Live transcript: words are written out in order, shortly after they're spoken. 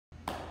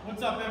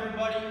What's up,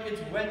 everybody?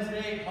 It's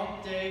Wednesday,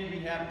 hump day. We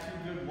have two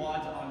good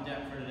WODs on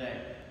deck for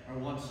today, or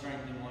one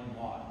strength and one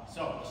WOD.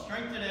 So the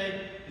strength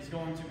today is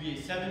going to be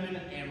a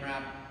 7-minute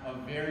AMRAP of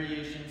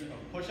variations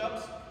of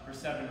push-ups for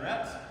 7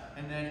 reps,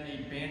 and then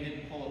a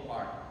banded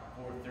pull-apart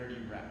for 30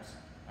 reps.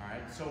 All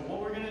right. So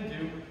what we're going to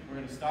do, we're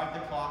going to start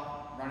the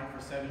clock, run it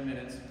for 7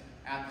 minutes.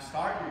 At the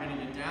start, you're going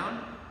to get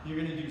down. You're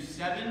going to do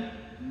 7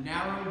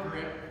 narrow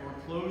grip or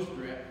closed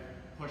grip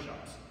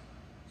push-ups.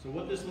 So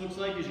what this looks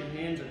like is your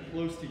hands are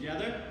close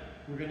together.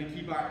 We're going to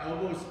keep our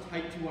elbows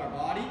tight to our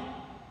body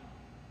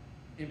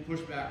and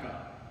push back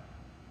up.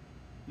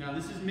 Now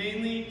this is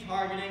mainly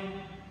targeting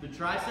the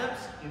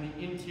triceps and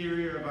the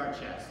interior of our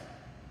chest.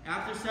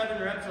 After 7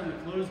 reps on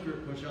the closed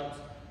grip push-ups,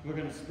 we're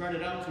going to spread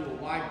it out to a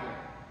wide grip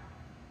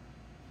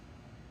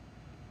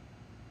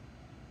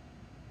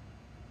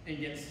and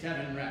get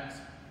 7 reps.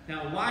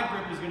 Now a wide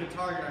grip is going to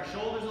target our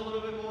shoulders a little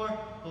bit more,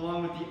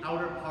 along with the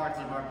outer parts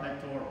of our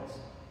pectorals.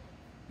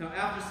 Now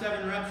after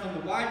 7 reps on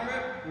the wide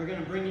grip, we're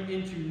going to bring it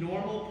into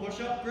normal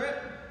push-up grip.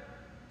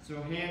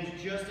 So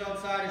hands just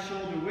outside of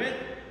shoulder width.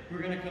 We're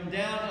going to come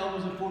down,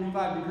 elbows at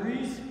 45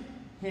 degrees,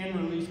 hand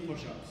release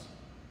push-ups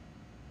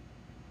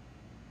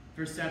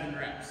for 7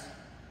 reps.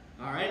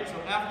 All right, so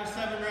after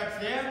 7 reps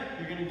there,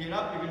 you're going to get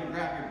up, you're going to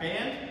grab your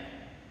band,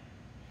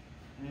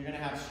 and you're going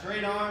to have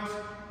straight arms,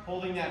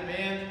 holding that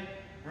band,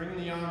 bringing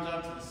the arms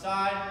out to the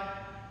side,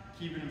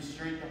 keeping them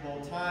straight the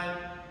whole time,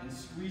 and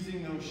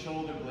squeezing those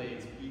shoulder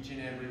blades each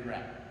and every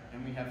rep.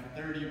 And we have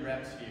 30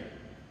 reps here.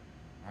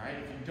 All right,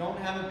 if you don't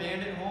have a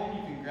band at home,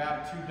 you can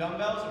grab 2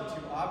 dumbbells or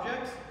 2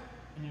 objects,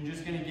 and you're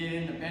just going to get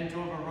in the bent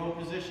over row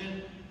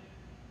position,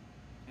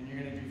 and you're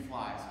going to do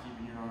flies,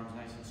 keeping your arms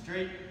nice and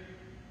straight,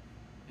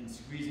 and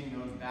squeezing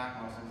those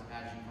back muscles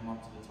as you come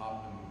up to the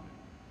top of the movement.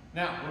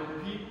 Now, we'll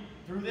repeat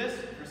through this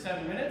for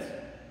 7 minutes,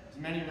 as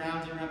many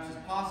rounds and reps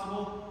as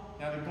possible.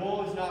 Now the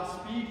goal is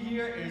not speed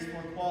here, it is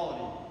for quality.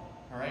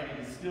 All right,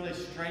 it is still a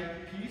strength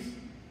piece,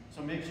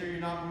 so make sure you're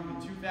not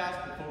moving too fast,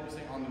 but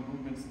focusing on the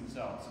movements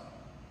themselves.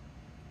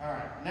 All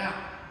right, now,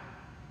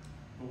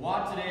 the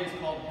WOD today is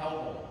called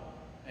HellHole,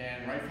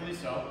 and rightfully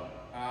so.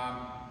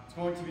 It's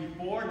going to be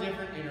 4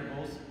 different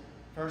intervals.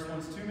 First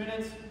one's 2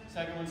 minutes,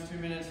 second one's 2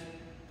 minutes,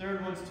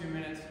 third one's 2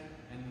 minutes,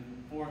 and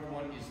the fourth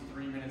one is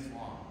 3 minutes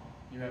long.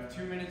 You have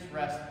 2 minutes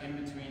rest in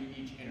between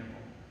each interval.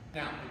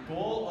 Now, the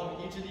goal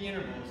of each of the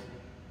intervals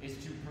is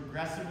to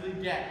progressively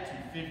get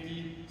to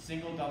 50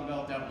 single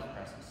dumbbell devil's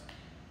presses.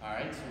 All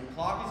right, so the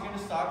clock is going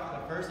to start for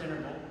the first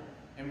interval,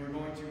 and we're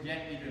going to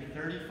get either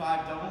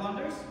 35 double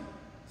unders,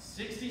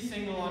 60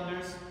 single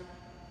unders,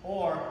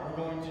 or we're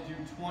going to do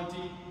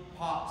 20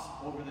 hops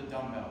over the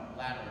dumbbell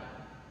laterally.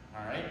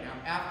 All right, now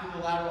after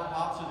the lateral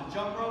hops or the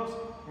jump ropes,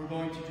 we're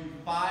going to do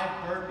 5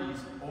 burpees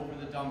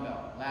over the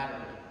dumbbell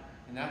laterally,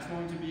 and that's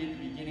going to be at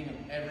the beginning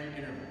of every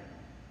interval.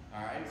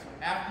 All right, so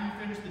after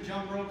you finish the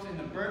jump ropes and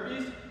the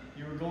burpees,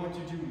 you're going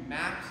to do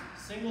max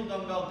single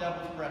dumbbell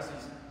devil's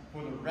presses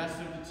for the rest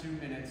of the 2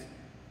 minutes,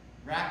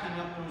 racking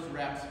up those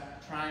reps,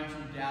 trying to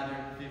gather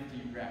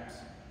 50 reps.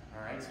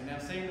 All right, so now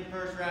say in the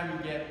first round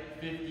you get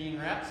 15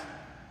 reps,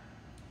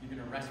 you're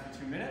going to rest for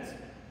 2 minutes.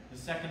 The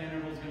second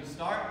interval is going to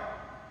start.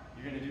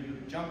 You're going to do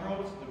the jump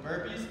ropes, the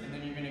burpees, and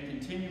then you're going to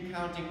continue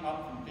counting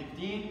up from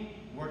 15,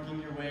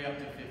 working your way up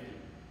to 50.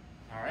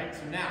 All right,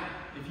 so now,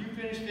 if you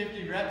finish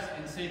 50 reps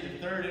and say the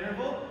third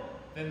interval,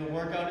 then the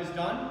workout is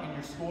done and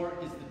your score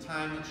is the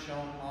time that's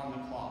shown on the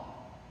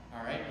clock.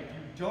 All right, if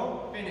you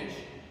don't finish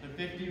the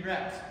 50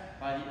 reps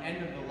by the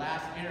end of the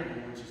last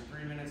interval, which is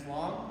 3 minutes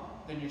long,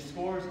 then your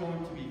score is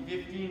going to be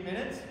 15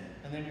 minutes,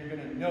 and then you're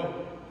going to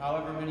note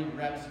however many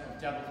reps of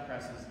devil's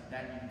presses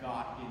that you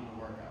got in the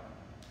workout.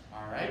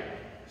 All right,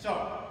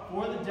 so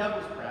for the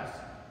devil's press,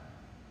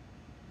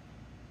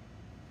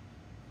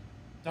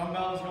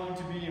 dumbbell is going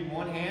to be in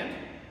one hand.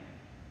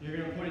 You're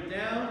going to put it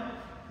down,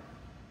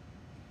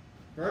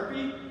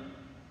 burpee,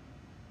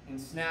 and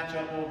snatch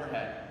up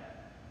overhead.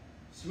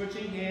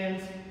 Switching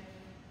hands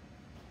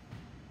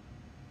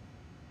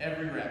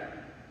every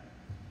rep.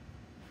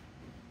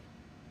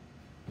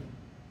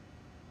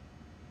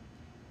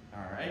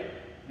 All right.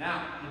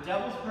 Now, the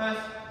devil's press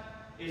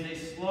is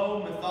a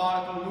slow,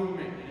 methodical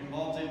movement. It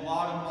involves a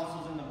lot of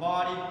muscles in the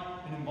body.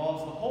 It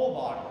involves the whole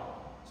body.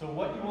 So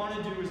what you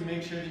want to do is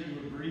make sure that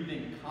you are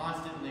breathing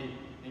constantly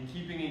and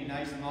keeping a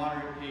nice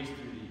moderate pace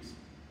through these.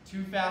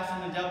 Too fast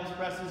in the devil's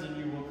presses and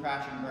you will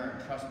crash and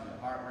burn. Trust me, the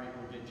heart rate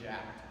will get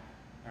jacked.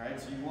 All right,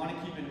 so you want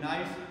to keep a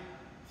nice,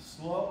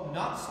 slow,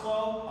 not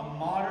slow, a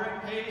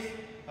moderate pace,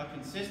 a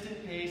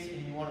consistent pace,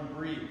 and you want to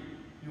breathe.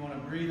 You want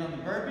to breathe on the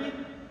burpee,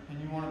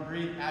 and you want to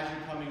breathe as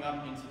you're coming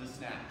up into the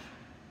snatch.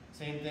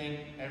 Same thing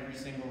every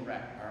single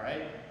rep, all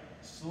right?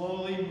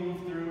 Slowly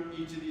move through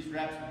each of these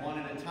reps one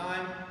at a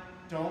time.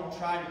 Don't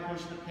try to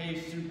push the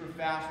pace super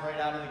fast right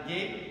out of the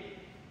gate,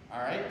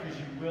 all right? Because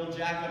you will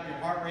jack up your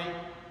heart rate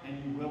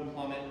and you will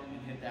plummet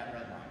and hit that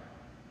red line.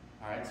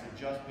 All right, so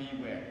just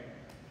beware.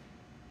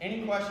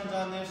 Any questions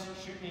on this,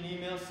 shoot me an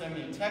email, send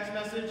me a text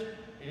message.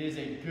 It is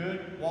a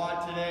good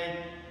WOD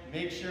today.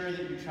 Make sure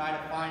that you try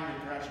to find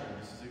your threshold.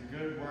 This is a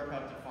good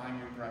workout to find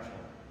your threshold.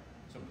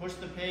 So push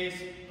the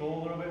pace, go a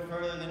little bit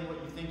further than what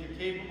you think you're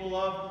capable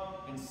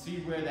of, and see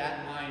where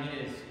that line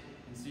is,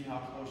 and see how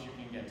close you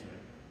can get to it.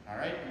 All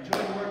right, enjoy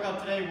the workout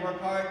today, work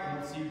hard, and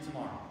we'll see you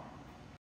tomorrow.